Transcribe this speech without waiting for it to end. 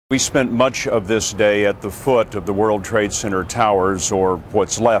We spent much of this day at the foot of the World Trade Center towers, or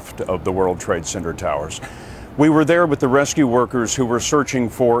what's left of the World Trade Center towers. We were there with the rescue workers who were searching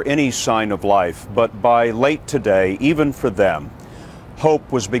for any sign of life, but by late today, even for them, hope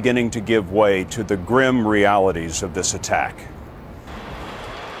was beginning to give way to the grim realities of this attack.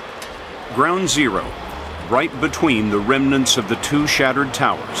 Ground Zero, right between the remnants of the two shattered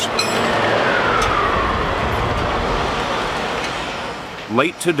towers.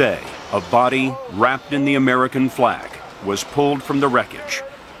 Late today, a body wrapped in the American flag was pulled from the wreckage.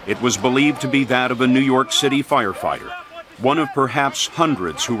 It was believed to be that of a New York City firefighter, one of perhaps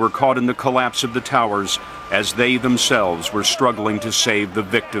hundreds who were caught in the collapse of the towers as they themselves were struggling to save the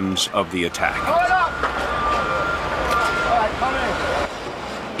victims of the attack.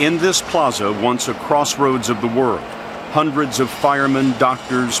 In this plaza, once a crossroads of the world, hundreds of firemen,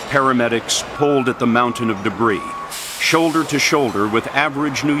 doctors, paramedics pulled at the mountain of debris, shoulder to shoulder with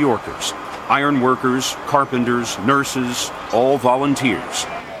average New Yorkers, iron workers, carpenters, nurses, all volunteers.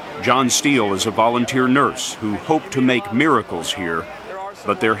 John Steele is a volunteer nurse who hoped to make miracles here,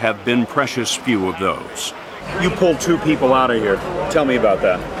 but there have been precious few of those. You pulled two people out of here. Tell me about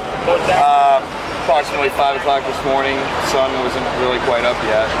that. Approximately 5 o'clock this morning. The sun wasn't really quite up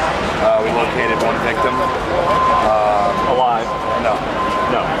yet. We located one victim. Alive? No.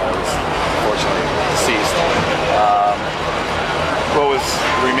 No. Unfortunately, deceased. What was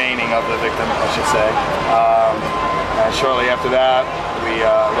remaining of the victim, I should say. And shortly after that, we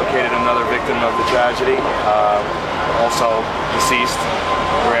located another victim of the tragedy, also deceased.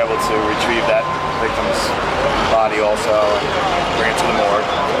 We were able to retrieve that victim's body also and bring it to the morgue.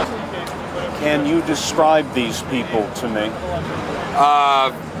 Can you describe these people to me?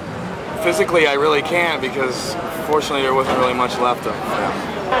 Physically, I really can't, because fortunately there wasn't really much left of them.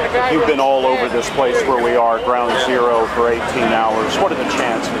 You've been all over this place where we are, Ground Zero, for 18 hours. What are the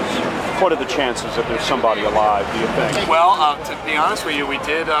chances? What are the chances that there's somebody alive, do you think? Well, to be honest with you, we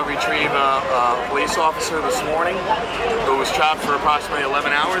did retrieve a police officer this morning who was trapped for approximately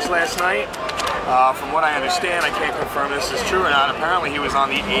 11 hours last night. From what I understand, I can't confirm this is true or not, apparently he was on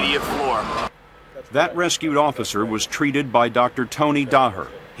the 80th floor. That rescued officer was treated by Dr. Tony Daher.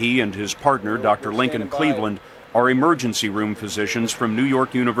 He and his partner, Dr. Lincoln Cleveland, are emergency room physicians from New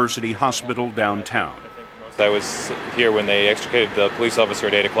York University Hospital downtown. I was here when they extricated the police officer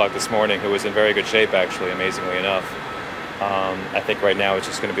at 8 o'clock this morning, who was in very good shape, actually, amazingly enough. I think right now it's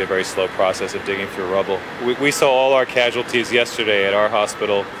just going to be a very slow process of digging through rubble. We saw all our casualties yesterday at our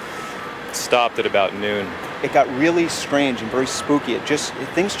hospital stopped at about noon. It got really strange and very spooky.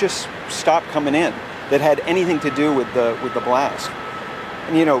 Things just stopped coming in that had anything to do with the blast.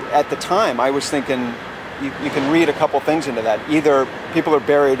 And you know, at the time I was thinking, you can read a couple things into that. Either people are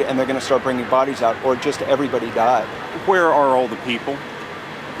buried and they're going to start bringing bodies out, or just everybody died. Where are all the people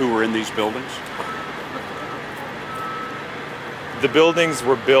who were in these buildings? The buildings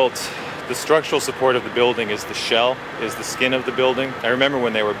were built, the structural support of the building is the shell, is the skin of the building. I remember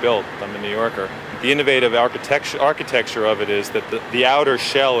when they were built. I'm a New Yorker. The innovative architecture of it is that the outer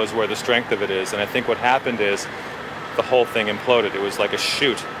shell is where the strength of it is, and I think what happened is the whole thing imploded. It was like a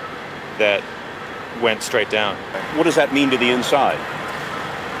chute that went straight down. What does that mean to the inside?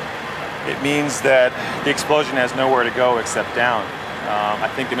 It means that the explosion has nowhere to go except down. I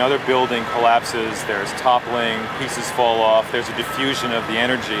think another building collapses, there's toppling, pieces fall off, there's a diffusion of the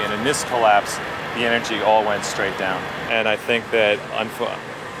energy, and in this collapse, the energy all went straight down. And I think that,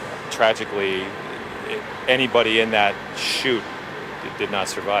 tragically, anybody in that chute did not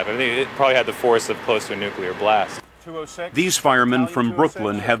survive. I think it probably had the force of close to a nuclear blast. These firemen from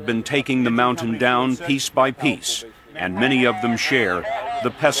Brooklyn have been taking the mountain down piece by piece, and many of them share the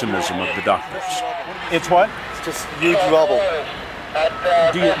pessimism of the doctors. It's what? It's just huge rubble.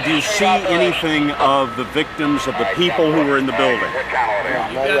 Do you see anything of the victims, of the people who were in the building?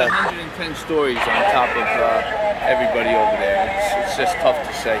 You've got 110 stories on top of everybody over there. It's just tough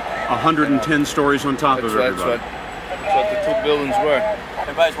to say. 110 stories on top of everybody. That's what the two buildings were.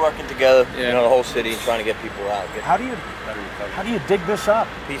 Everybody's working together, you know, the whole city, trying to get people out. How do you dig this up?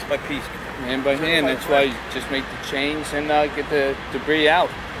 Piece by piece. Hand by hand. That's why you just make the chains and get the debris out.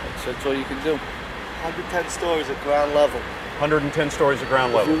 That's all you can do. 110 stories at ground level. 110 stories at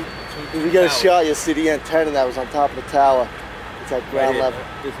ground level. If you get a shot, you'll see the antenna that was on top of the tower. It's at ground level.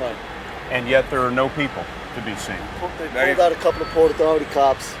 And yet there are no people to be seen. They pulled out a couple of Port Authority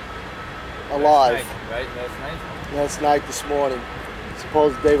cops alive. Right, last night? Last night, this morning.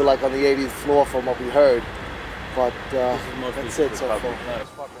 Supposedly they were like on the 80th floor from what we heard. But that's it so far.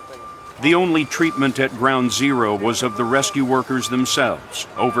 The only treatment at Ground Zero was of the rescue workers themselves,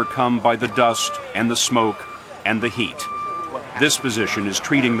 overcome by the dust and the smoke and the heat. This position is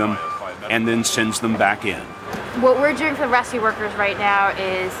treating them and then sends them back in. What we're doing for the rescue workers right now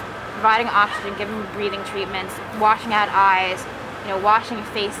is providing oxygen, giving them breathing treatments, washing out eyes, washing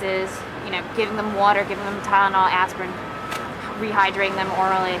faces, giving them water, giving them Tylenol, aspirin, rehydrating them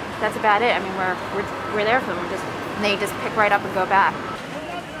orally. That's about it. I mean, we're there for them. They just pick right up and go back.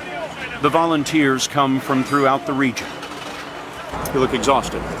 The volunteers come from throughout the region. You look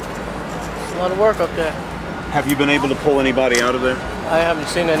exhausted. It's a lot of work up there. Have you been able to pull anybody out of there? I haven't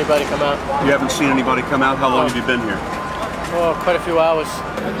seen anybody come out. You haven't seen anybody come out? How long have you been here? Oh, quite a few hours.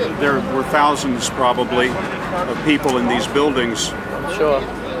 There were thousands, probably, of people in these buildings. I'm sure.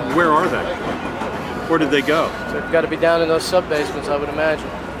 Where are they? Where did they go? So they've got to be down in those sub-basements, I would imagine.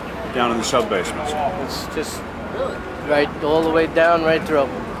 Down in the sub-basements. It's just right all the way down, right through.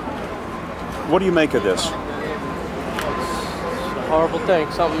 What do you make of this? It's a horrible thing.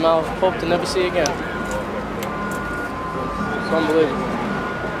 Something I'll hope to never see again. It's unbelievable.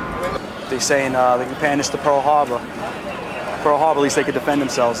 They're saying they're comparing this to Pearl Harbor. Pearl Harbor, at least they could defend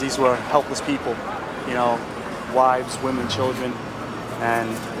themselves. These were helpless people, wives, women, children, and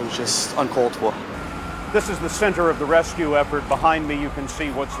it was just uncalled for. This is the center of the rescue effort. Behind me, you can see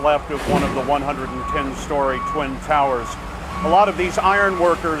what's left of one of the 110-story twin towers. A lot of these iron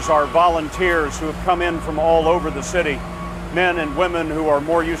workers are volunteers who have come in from all over the city, men and women who are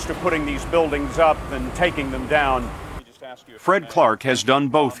more used to putting these buildings up than taking them down. Fred Clark has done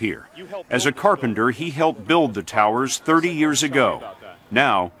both here. As a carpenter, he helped build the towers 30 years ago.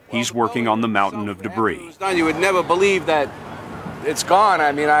 Now, he's working on the mountain of debris. You would never believe that it's gone.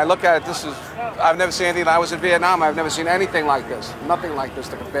 I mean, I look at it, I've never seen anything. I was in Vietnam, I've never seen anything like this. Nothing like this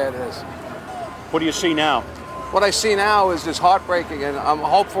to compare to this. What do you see now? What I see now is just heartbreaking, and I'm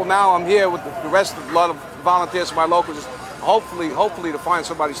hopeful now. I'm here with the rest of a lot of volunteers from my local, just hopefully to find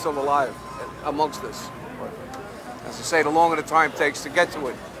somebody still alive amongst this. As I say, the longer the time takes to get to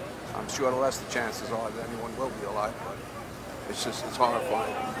it, I'm sure the less the chances are that anyone will be alive. But it's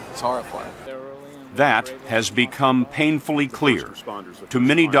horrifying. It's horrifying. That has become painfully clear to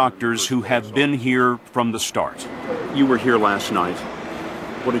many doctors who have been here from the start. You were here last night.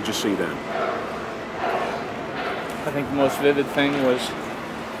 What did you see then? I think the most vivid thing was a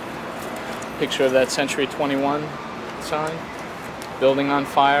picture of that Century 21 sign, building on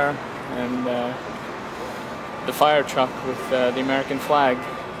fire, and the fire truck with the American flag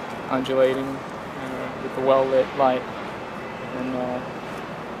undulating with the well-lit light. And I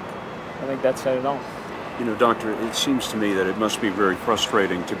think that said it all. Doctor, it seems to me that it must be very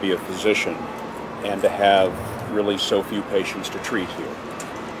frustrating to be a physician and to have really so few patients to treat here.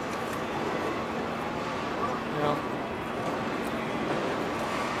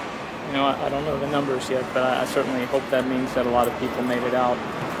 I don't know the numbers yet, but I certainly hope that means that a lot of people made it out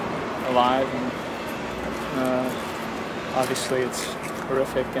alive. And obviously it's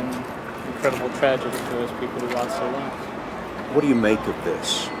horrific and incredible tragedy for those people who lost their lives. What do you make of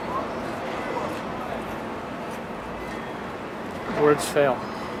this? Words fail.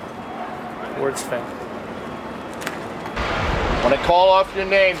 Words fail. When I call off your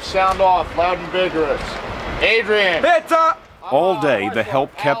name, sound off, loud and vigorous. Adrian! All day, the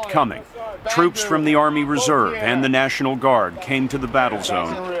help kept coming. Troops from the Army Reserve and the National Guard came to the battle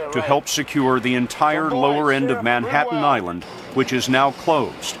zone to help secure the entire lower end of Manhattan Island, which is now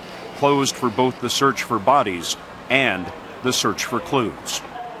closed. Closed for both the search for bodies and the search for clues.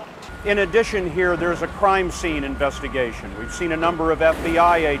 In addition here, there's a crime scene investigation. We've seen a number of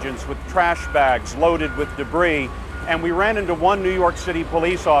FBI agents with trash bags loaded with debris, and we ran into one New York City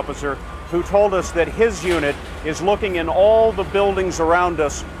police officer who told us that his unit is looking in all the buildings around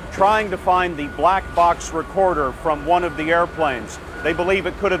us, trying to find the black box recorder from one of the airplanes. They believe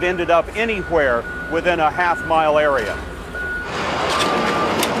it could have ended up anywhere within a half-mile area.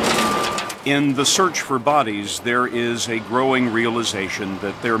 In the search for bodies, there is a growing realization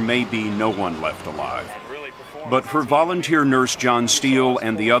that there may be no one left alive. But for volunteer nurse John Steele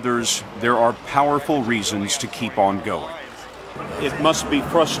and the others, there are powerful reasons to keep on going. It must be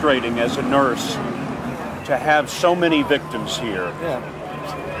frustrating as a nurse to have so many victims here,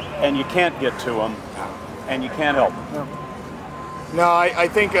 and you can't get to them, and you can't help them. No, I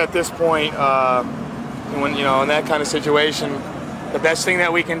think at this point, when in that kind of situation, the best thing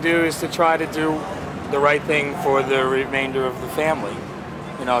that we can do is to try to do the right thing for the remainder of the family.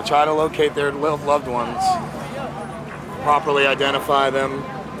 Try to locate their loved ones, properly identify them,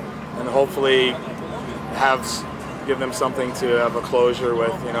 and hopefully give them something to have a closure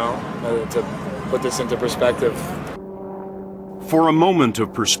with, to put this into perspective. For a moment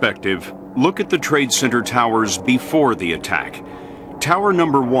of perspective, look at the Trade Center towers before the attack. Tower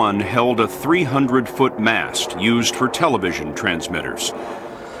number 1 held a 300-foot mast used for television transmitters.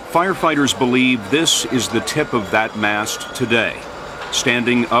 Firefighters believe this is the tip of that mast today,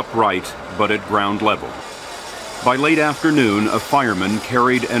 standing upright but at ground level. By late afternoon, a fireman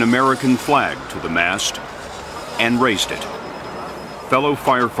carried an American flag to the mast and raised it. Fellow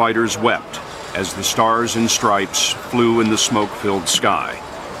firefighters wept as the stars and stripes flew in the smoke-filled sky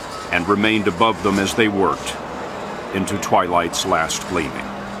and remained above them as they worked into twilight's last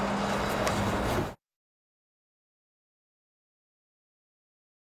gleaming.